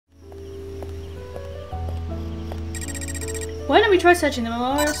Why don't we try searching the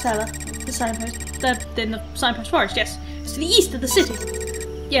memorial cellar, the signpost, in the signpost forest, yes. It's to the east of the city.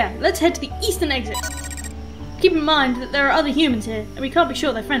 Yeah, let's head to the eastern exit. Keep in mind that there are other humans here, and we can't be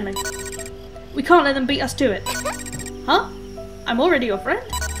sure they're friendly. We can't let them beat us to it. Huh? I'm already your friend?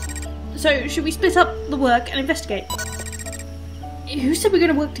 So, should we split up the work and investigate? Who said we're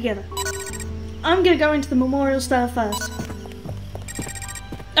going to work together? I'm going to go into the memorial cellar first.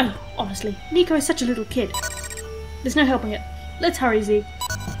 Oh, honestly, Nico is such a little kid. There's no helping it. Let's hurry, Zeke.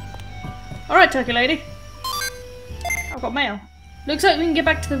 Alright, Turkey Lady. I've got mail. Looks like we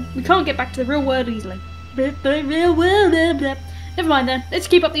can't get back to the real world easily. Real world, blah, blah. Never mind then. Let's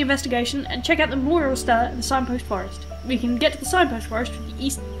keep up the investigation and check out the memorial cellar in the signpost forest. We can get to the signpost forest from the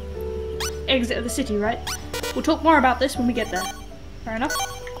east exit of the city, right? We'll talk more about this when we get there. Fair enough.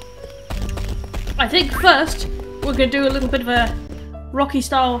 I think first we're going to do a little bit of a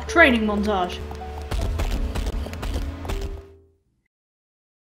Rocky-style training montage.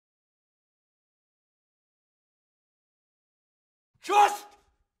 Just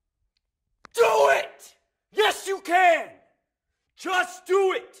do it! Yes, you can! Just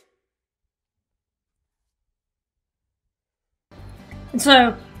do it! And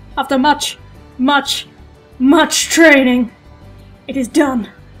so, after much training, it is done.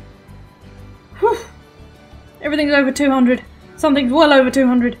 Whew. Everything's over 200. Something's well over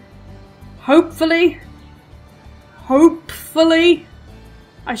 200. Hopefully,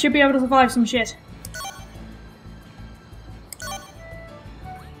 I should be able to survive some shit.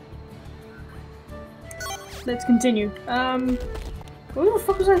 Let's continue. What the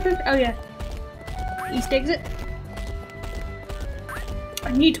fuck was I thinking? Oh yeah. East exit.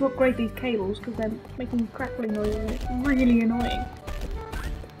 I need to upgrade these cables because they're making crackling noises and it's really annoying.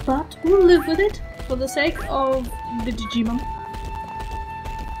 But we'll live with it for the sake of the Digimon.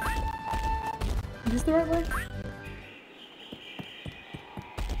 Is this the right way?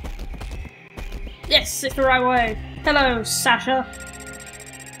 Yes, it's the right way. Hello, Sasha.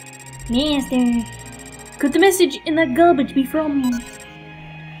 Nasty. Could the message in that garbage be from...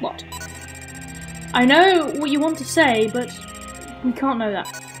 what? I know what you want to say, but we can't know that.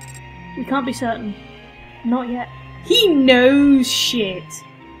 We can't be certain. Not yet. He knows shit.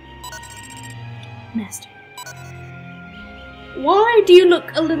 Nasty. Why do you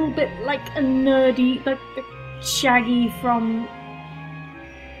look a little bit like a nerdy, like Shaggy from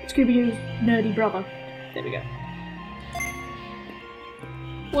Scooby-Doo's nerdy brother? There we go.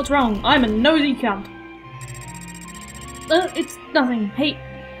 What's wrong? I'm a nosy cunt. It's nothing. Hey,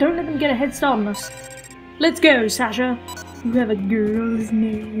 don't let them get a head start on us. Let's go, Sasha. You have a girl's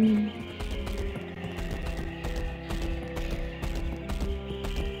name.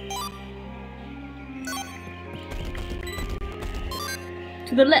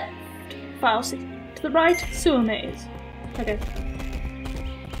 To the left, file 6. To the right, sewer maze. Okay.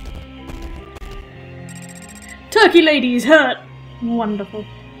 Turkey Lady is hurt. Wonderful.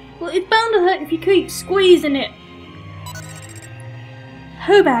 Well, it's bound to hurt if you keep squeezing it.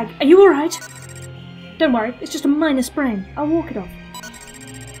 Hobag, are you alright? Don't worry, it's just a minor sprain. I'll walk it off.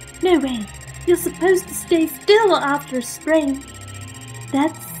 No way. You're supposed to stay still after a sprain.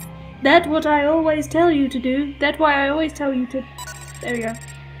 That's what I always tell you to do. That's why I always tell you to... There we go.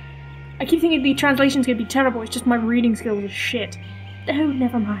 I keep thinking the translation's gonna be terrible, it's just my reading skills are shit. Oh,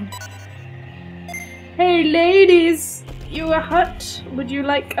 never mind. Hey ladies! You are hurt? Would you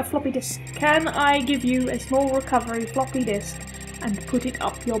like a floppy disk? Can I give you a small recovery floppy disk and put it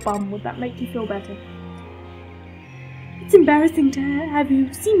up your bum? Would that make you feel better? It's embarrassing to have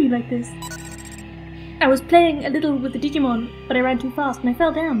you see me like this. I was playing a little with the Digimon, but I ran too fast and I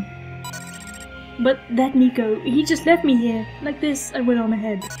fell down. But that Nico, he just left me here. Like this, I went on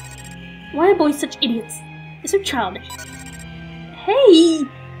ahead. Why are boys such idiots? They're so childish. Hey!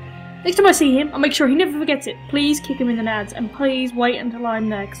 Next time I see him, I'll make sure he never forgets it. Please kick him in the nads, and please wait until I'm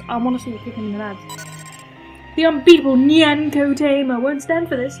there, because I want to see you kick him in the nads. The unbeatable Nyanko Tamer won't stand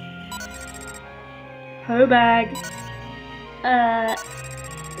for this. Hobag.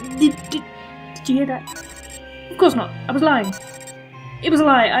 Did you hear that? Of course not. I was lying. It was a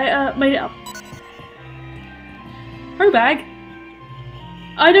lie. I made it up. Hobag?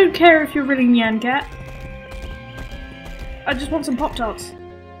 I don't care if you're really Nyan Cat. I just want some Pop-Tarts.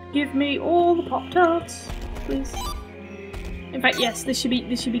 Give me all the Pop-Tarts, please. In fact, yes, this should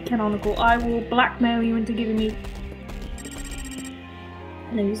be canonical. I will blackmail you into giving me...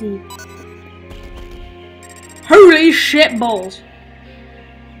 Hello, Z. Holy shit balls!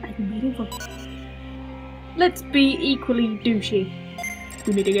 I've been waiting for... Let's be equally douchey.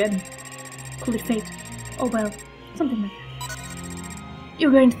 We meet again. Call it fate. Oh well, something like that.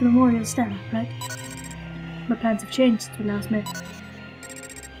 You're going to the memorial stand, right? My plans have changed since we last met.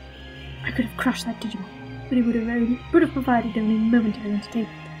 I could have crushed that Digimon, but it would have provided only momentary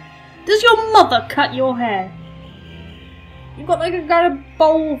entertainment. Does your mother cut your hair? You've got like a kind of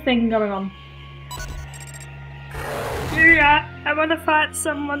bowl thing going on. Yeah, I want to fight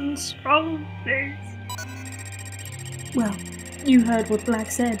someone strong, please. Well, you heard what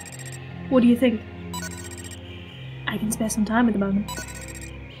Black said. What do you think? I can spare some time at the moment.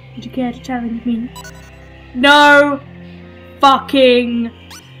 Would you care to challenge me? No fucking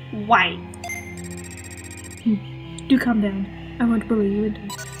way. Do calm down. I won't bully you into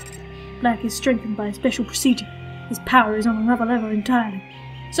it. Black is strengthened by a special procedure. His power is on another level entirely.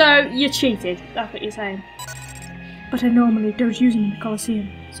 So, you cheated, that's what you're saying. But I normally don't use him in the Colosseum,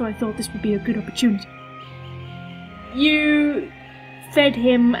 so I thought this would be a good opportunity. You fed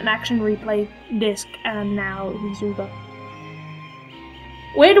him an action replay disc, and now he's over.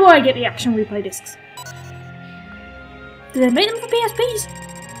 Where do I get the action replay discs? Do they make them for PSPs?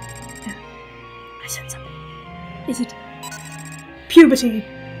 No. I said something. Is it puberty?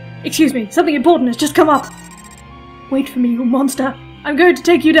 Excuse me, something important has just come up. Wait for me, you monster. I'm going to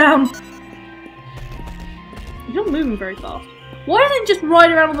take you down. He's not moving very fast. Why doesn't he just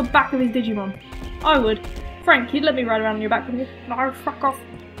ride around on the back of his Digimon? I would. Frank, you'd let me ride around on your back with you. No, fuck off.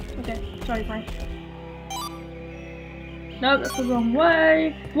 Okay, sorry Frank. No, that's the wrong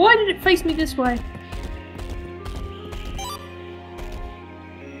way. Why did it face me this way?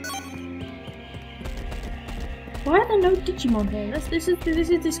 Why are there no Digimon here? This is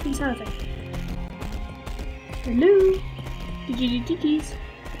disconcerting. Hello? Digitize.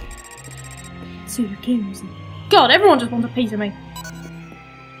 So you came, was it? God, everyone just wants a piece of me.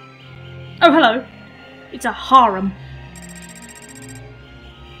 Oh, hello. It's a harem.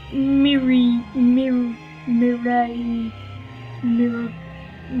 Miriam?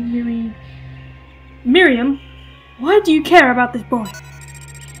 Why do you care about this boy?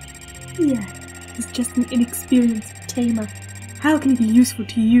 Yeah, he's just an inexperienced tamer. How can he be useful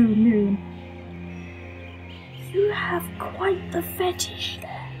to you, Miriam? You have quite the fetish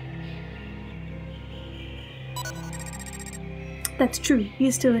there. That's true, he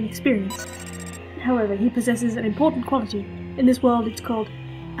is still inexperienced. However, he possesses an important quality. In this world, it's called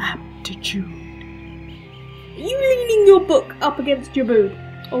aptitude. Are you leaning your book up against your boob?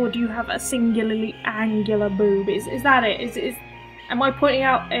 Or do you have a singularly angular boob? Is that it? Am I pointing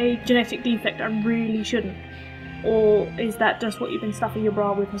out a genetic defect I really shouldn't? Or is that just what you've been stuffing your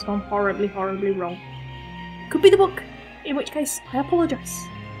bra with has gone horribly, horribly wrong? Could be the book, in which case I apologise.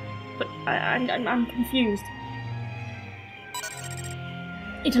 But I'm confused.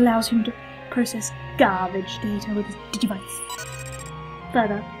 It allows him to process garbage data with his digitize.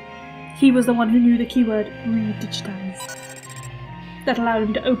 Further, he was the one who knew the keyword digitize. That allowed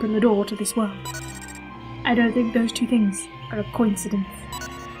him to open the door to this world. I don't think those two things are a coincidence.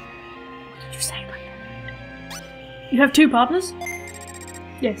 What did you say about that? You have two partners?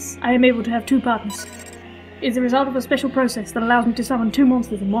 Yes, I am able to have two partners. It's the result of a special process that allows me to summon two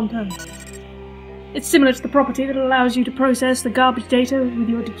monsters in one turn. It's similar to the property that allows you to process the garbage data with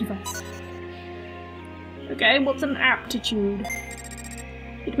your digitize. Okay, what's an aptitude?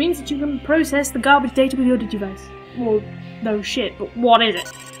 It means that you can process the garbage data with your digitize. Well, no shit, but what is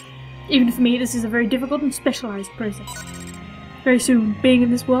it? Even for me, this is a very difficult and specialised process. Very soon, being in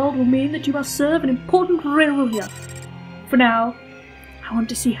this world will mean that you must serve an important role here. For now, I want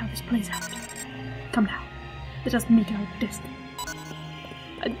to see how this plays out. Come now, let us meet our destiny.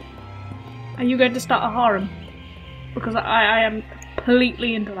 Are you going to start a harem? Because I am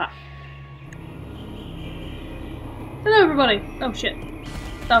completely into that. Hello everybody! Oh shit.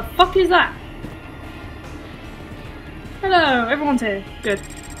 The fuck is that? Hello, everyone's here. Good.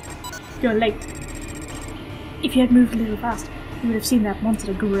 You're late. If you had moved a little faster, you would have seen that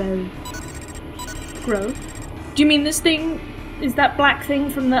monster grow. Grow? Do you mean this thing is that black thing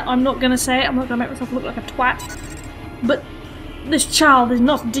from the I'm not gonna say it, I'm not gonna make myself look like a twat? But this child is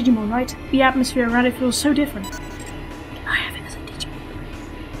not a Digimon, right? The atmosphere around it feels so different. Can I have it as a Digimon?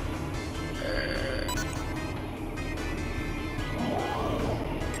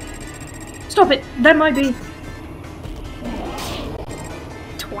 Stop it! That might be...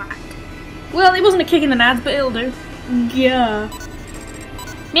 twat. Well, it wasn't a kick in the nads, but it'll do. Yeah.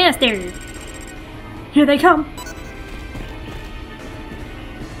 Yes, there it is. Here they come.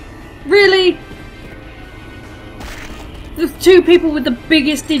 Really? The two people with the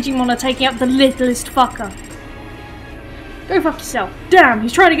biggest Digimon are taking out the littlest fucker. Go fuck yourself. Damn,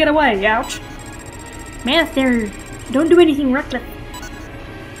 he's trying to get away. Ouch. Master, don't do anything reckless.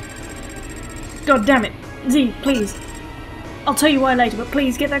 God damn it. Z, please. I'll tell you why later, but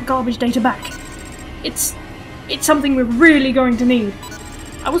please get that garbage data back. It's It's something we're really going to need.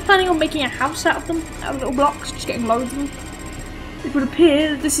 I was planning on making a house out of them, out of little blocks, just getting loads of them. It would appear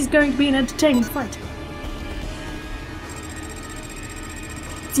that this is going to be an entertaining fight.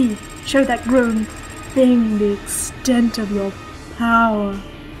 See, show that grown thing the extent of your power.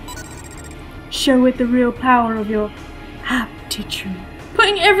 Show it the real power of your aptitude.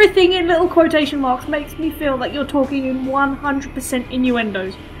 Putting everything in little quotation marks makes me feel like you're talking in 100%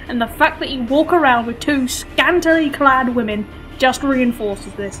 innuendos, and the fact that you walk around with two scantily clad women just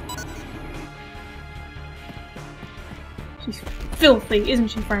reinforces this. She's filthy, isn't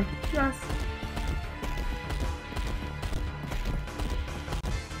she, Frank? Yes.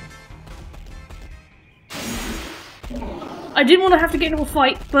 I didn't want to have to get into a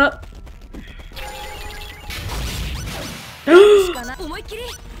fight, but...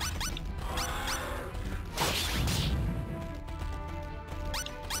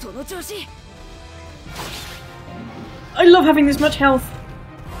 I love having this much health.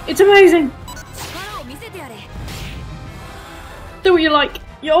 It's amazing. Do what you like.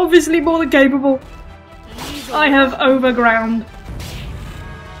 You're obviously more than capable. I have overground.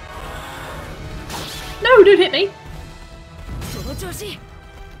 No, don't hit me.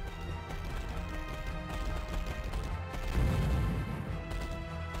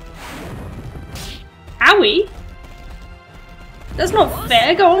 Owie? That's not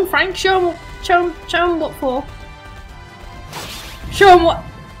fair. Go on, Frank. Show him what for. Show him what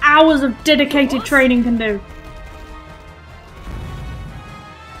hours of dedicated training can do.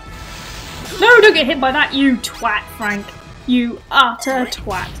 No, don't get hit by that, you twat, Frank. You utter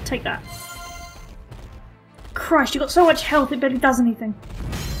twat. Take that. Christ, you got so much health it barely does anything.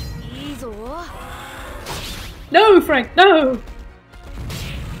 No, Frank, no!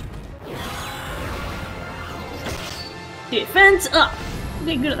 Defense up! I'm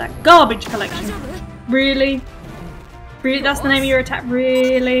getting good at that garbage collection. Really? Really? That's the name of your attack?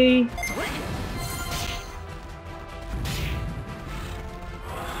 Really?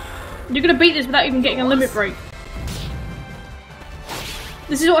 You're gonna beat this without even getting a limit break.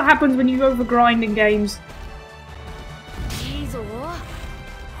 This is what happens when you overgrind in games.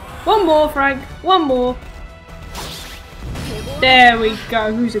 One more, Frank. One more. There we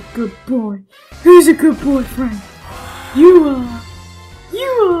go. Who's a good boy? Who's a good boy, Frank? You are.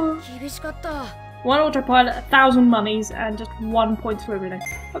 You are. One autopilot, 1,000 monies, and just 1 point for everything.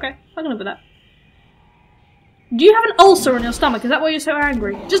 Okay, I can live with that. Do you have an ulcer on your stomach? Is that why you're so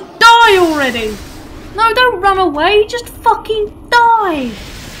angry? Just die already! No, don't run away. Just fucking die.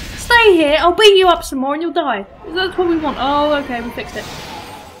 Stay here. I'll beat you up some more and you'll die. That's what we want. Oh, okay, we fixed it.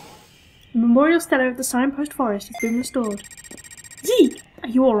 The memorial stellar of the signpost forest has been restored. Zeke, are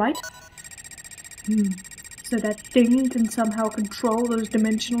you alright? So that thing can somehow control those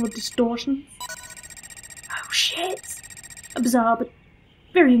dimensional distortions? Oh shit! A bizarre but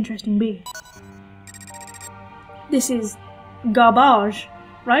very interesting being. This is garbage,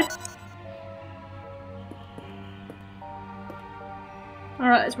 right?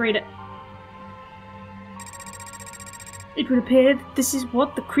 Alright, let's read it. It would appear that this is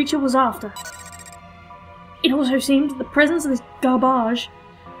what the creature was after. It also seems that the presence of this garbage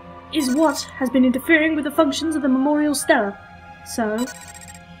is what has been interfering with the functions of the memorial stellar. So,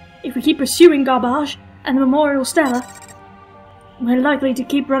 if we keep pursuing garbage and the memorial stellar, we're likely to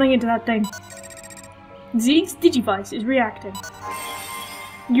keep running into that thing. Ziegs' digivice is reacting.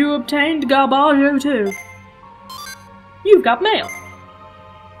 You obtained garbage 02. You've got mail.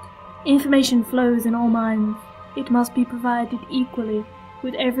 Information flows in all minds. It must be provided equally,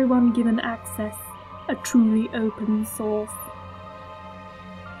 with everyone given access, a truly open source.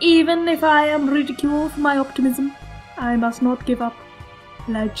 Even if I am ridiculed for my optimism, I must not give up.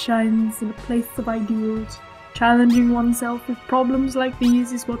 Light shines in a place of ideals. Challenging oneself with problems like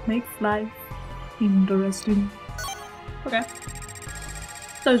these is what makes life interesting. Okay.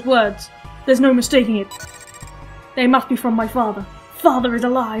 Those words, there's no mistaking it. They must be from my father. Father is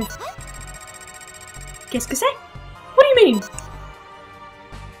alive. Qu'est-ce que c'est? What do you mean?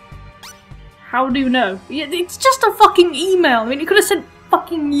 How do you know? It's just a fucking email. I mean, you could have sent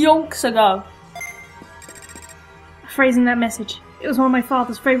fucking yonks ago. Phrasing that message. It was one of my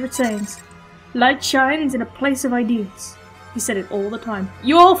father's favourite sayings. Light shines in a place of ideals. He said it all the time.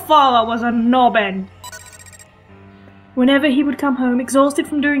 Your father was a knob-end. Whenever he would come home exhausted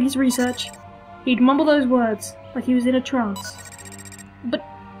from doing his research, he'd mumble those words like he was in a trance. But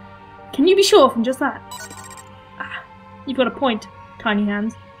can you be sure from just that? Ah, you've got a point, Tiny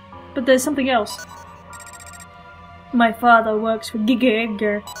Hands. But there's something else. My father works for Giga.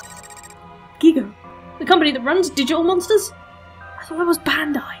 Giga? The company that runs digital monsters? I thought that was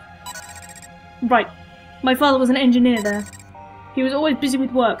Bandai. Right. My father was an engineer there. He was always busy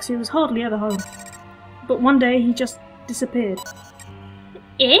with work, so he was hardly ever home. But one day he just disappeared.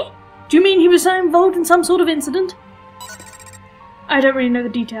 Eh? Do you mean he was involved in some sort of incident? I don't really know the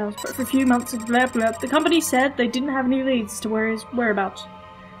details, but for a few months of blah blah, the company said they didn't have any leads as to where his whereabouts.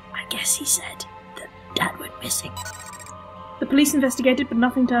 I guess he said that Dad went missing. The police investigated, but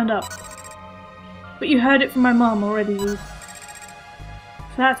nothing turned up. But you heard it from my mom already, Ziegs.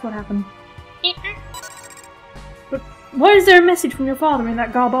 So that's what happened. But why is there a message from your father in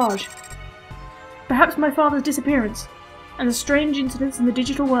that garbage? Perhaps my father's disappearance, and the strange incidents in the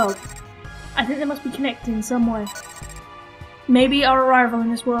digital world. I think they must be connected in some way. Maybe our arrival in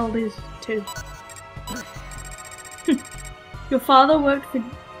this world is, too. Your father worked for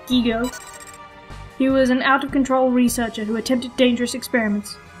Gigo. He was an out-of-control researcher who attempted dangerous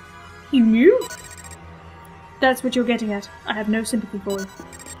experiments. You knew? That's what you're getting at. I have no sympathy for you.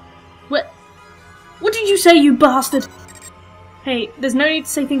 What did you say, you bastard? Hey, there's no need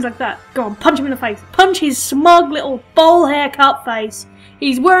to say things like that. Go on, punch him in the face. Punch his smug little bowl haircut face.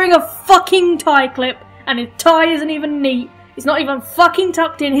 He's wearing a fucking tie clip, and his tie isn't even neat. It's not even fucking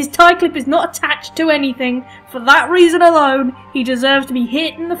tucked in. His tie clip is not attached to anything. For that reason alone, he deserves to be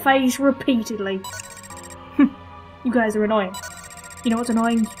hit in the face repeatedly. You guys are annoying. You know what's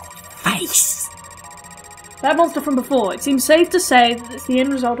annoying? Face! That monster from before, it seems safe to say that it's the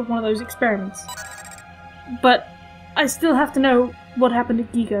end result of one of those experiments. But I still have to know what happened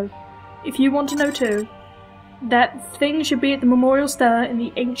at Gigo. If you want to know too, that thing should be at the Memorial Stella in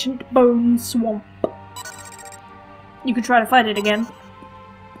the ancient bone swamp. You could try to fight it again.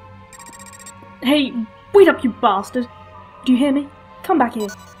 Hey, wait up, you bastard! Do you hear me? Come back here.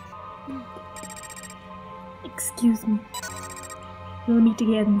 Excuse me. We'll meet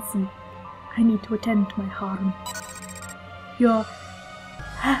again soon. I need to attend to my harem. Your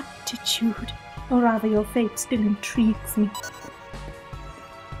aptitude, or rather your fate, still intrigues me.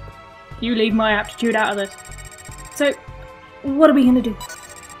 You leave my aptitude out of this. So, what are we gonna do?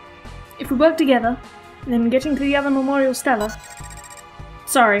 If we work together, then getting to the other Memorial Stella...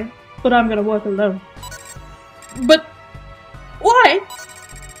 Sorry, but I'm gonna work alone. But... why?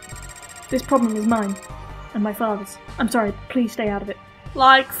 This problem is mine. And my father's. I'm sorry, please stay out of it.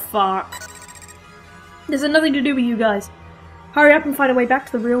 Like fuck. This has nothing to do with you guys. Hurry up and find a way back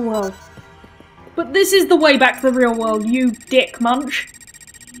to the real world. But this is the way back to the real world, you dick munch.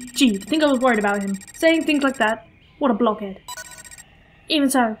 Gee, I think I was worried about him. Saying things like that. What a blockhead. Even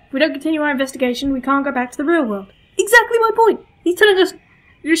so, if we don't continue our investigation, we can't go back to the real world. Exactly my point! He's telling us,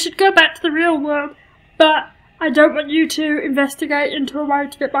 you should go back to the real world, but I don't want you to investigate into a way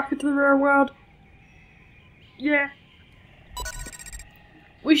to get back into the real world. Yeah.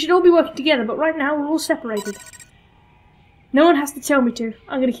 We should all be working together, but right now we're all separated. No one has to tell me to.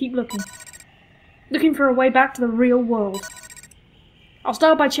 I'm gonna keep looking. Looking for a way back to the real world. I'll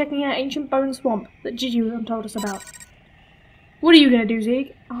start by checking out Ancient Bone Swamp that Digimon told us about. What are you gonna do,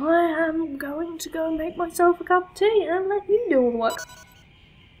 Ziegs? I am going to go make myself a cup of tea and let you do all the work.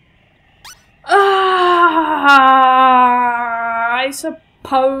 I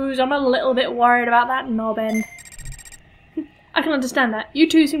suppose I'm a little bit worried about that knob end. I can understand that. You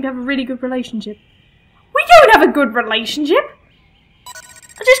two seem to have a really good relationship. We don't have a good relationship!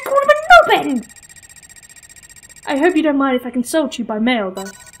 I just called him a knob end! I hope you don't mind if I consult you by mail, though.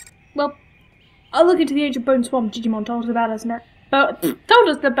 Well, I'll look into the Ancient Bone Swamp Digimon told us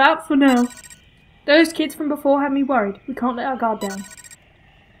about for now. Those kids from before had me worried. We can't let our guard down.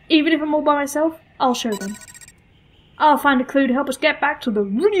 Even if I'm all by myself, I'll show them. I'll find a clue to help us get back to the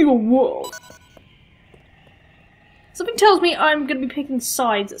real world. Something tells me I'm going to be picking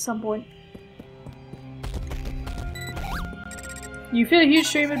sides at some point. You feel a huge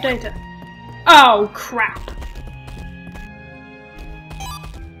stream of data. Oh, crap.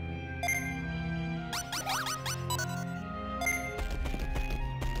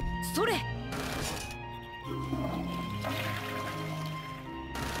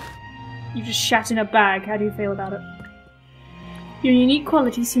 You just shat in a bag. How do you feel about it? Your unique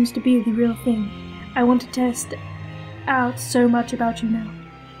quality seems to be the real thing. I want to test out so much about you now,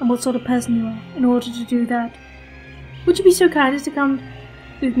 and what sort of person you are. In order to do that, would you be so kind as to come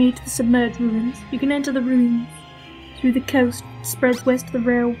with me to the submerged ruins? You can enter the ruins through the coast that spreads west of the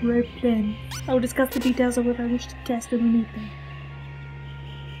railroad plain. I will discuss the details of what I wish to test when we meet there.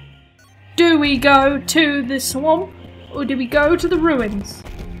 Do we go to the swamp, or do we go to the ruins?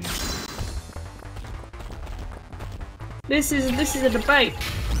 This is a debate.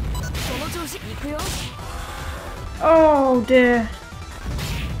 Oh dear.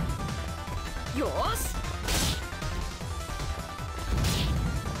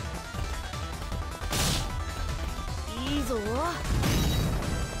 Oh,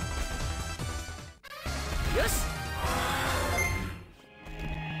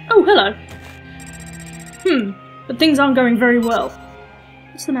 hello. But things aren't going very well.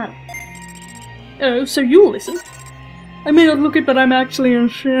 What's the matter? Oh, so you'll listen. I may not look it, but I'm actually a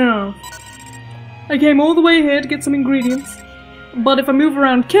chef. I came all the way here to get some ingredients. But if I move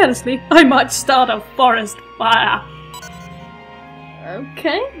around carelessly, I might start a forest fire.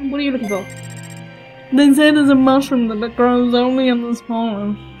 Okay, what are you looking for? They say there's a mushroom that grows only in this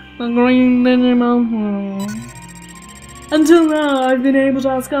forest. The green Digimon. Until now, I've been able to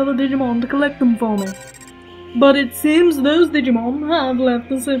ask other Digimon to collect them for me. But it seems those Digimon have left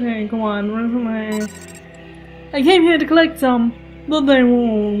the city quite recently. I came here to collect some, but they were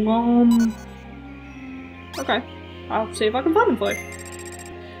all gone. Okay, I'll see if I can find them for you.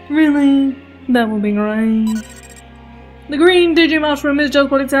 Really? That would be great. The green Digimushroom is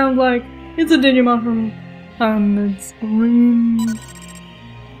just what it sounds like. It's a Digimushroom, and it's green.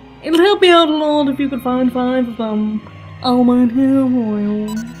 It'll help me out a lot if you could find 5 of them. I'll wait here for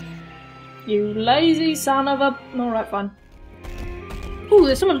you. You lazy son of a... Alright, fine. Ooh,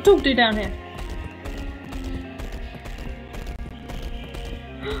 there's someone to talk to down here.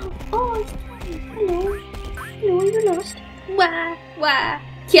 Oh, it's fine. Hello. Hello, you're lost. Wah, wah,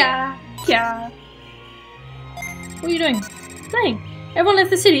 kya, kya. What are you doing? Playing. Everyone left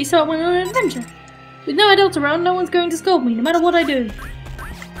the city, so I went on an adventure. With no adults around, no one's going to scold me, no matter what I do.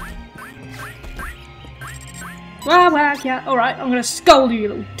 Wah, wah, kya. Alright, I'm gonna scold you, you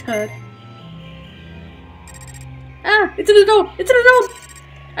little turd. Ah, it's an adult! It's an adult!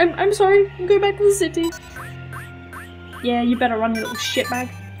 I'm sorry, I'm going back to the city. Yeah, you better run, you little shitbag.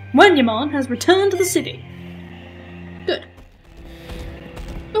 Wanyamon has returned to the city. Good.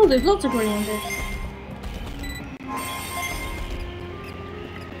 Oh, there's lots of green ones here.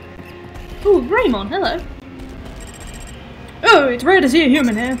 Oh, Greymon, hello. Oh, it's rare to see a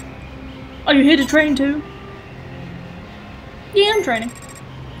human here. Are you here to train too? Yeah, I'm training.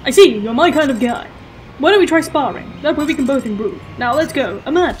 I see, you're my kind of guy. Why don't we try sparring? That way we can both improve. Now let's go.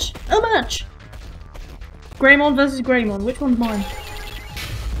 A match! A match! Greymon versus Greymon. Which one's mine?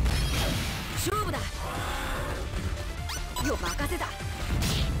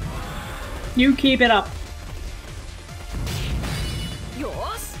 You keep it up.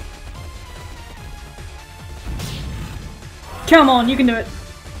 Come on, you can do it.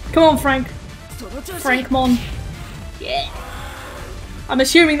 Come on, Frank. Frankmon. Yeah. I'm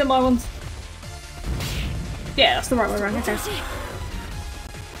assuming that my one's... Yeah, that's the right way around. Okay.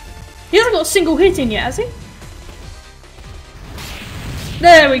 He hasn't got a single hit in yet, has he?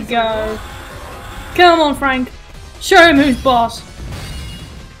 There we go. Come on, Frank. Show him who's boss.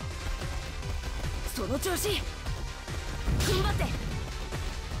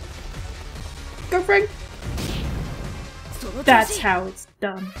 Go, Frank. That's how it's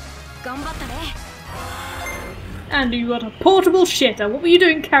done. And you got a portable shitter. What were you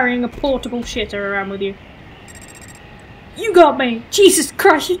doing carrying a portable shitter around with you? You got me! Jesus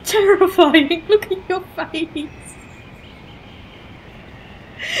Christ, you're terrifying! Look at your face!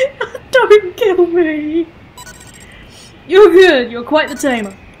 Don't kill me! You're good, you're quite the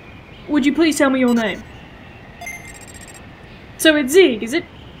tamer. Would you please tell me your name? So it's Ziegs, is it?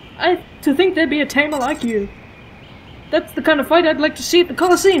 To think there'd be a tamer like you. That's the kind of fight I'd like to see at the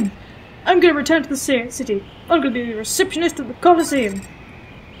Colosseum. I'm gonna return to the city. I'm gonna be the receptionist at the Colosseum.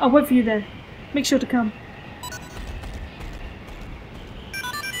 I'll wait for you there. Make sure to come.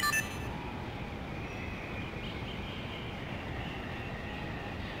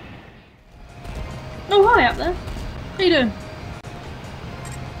 Oh, hi up there. How you doing?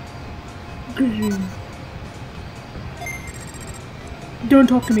 Don't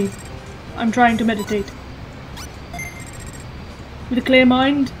talk to me. I'm trying to meditate. With a clear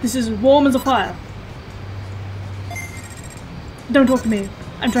mind, this is as warm as a fire. Don't talk to me.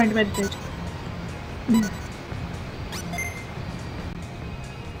 I'm trying to meditate.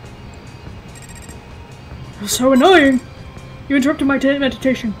 So annoying! You interrupted my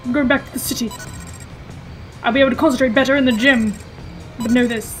meditation. I'm going back to the city. I'll be able to concentrate better in the gym. But know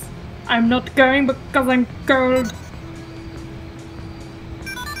this. I'm not going because I'm cold.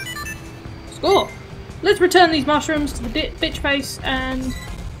 Score! Let's return these mushrooms to the bitch face and...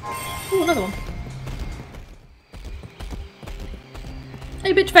 Ooh, another one.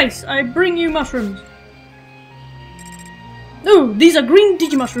 Hey bitch face, I bring you mushrooms. Ooh, these are green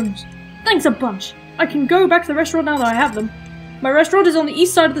Digimushrooms. Thanks a bunch. I can go back to the restaurant now that I have them. My restaurant is on the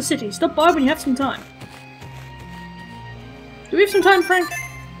east side of the city. Stop by when you have some time. Do we have some time, Frank?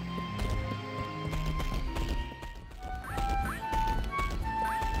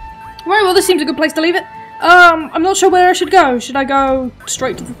 Right, well this seems a good place to leave it. I'm not sure where I should go. Should I go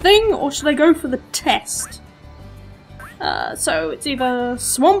straight to the thing, or should I go for the test? So it's either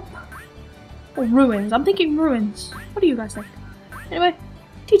swamp or ruins. I'm thinking ruins. What do you guys think? Anyway,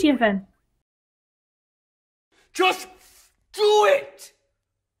 TTFN. Just do it!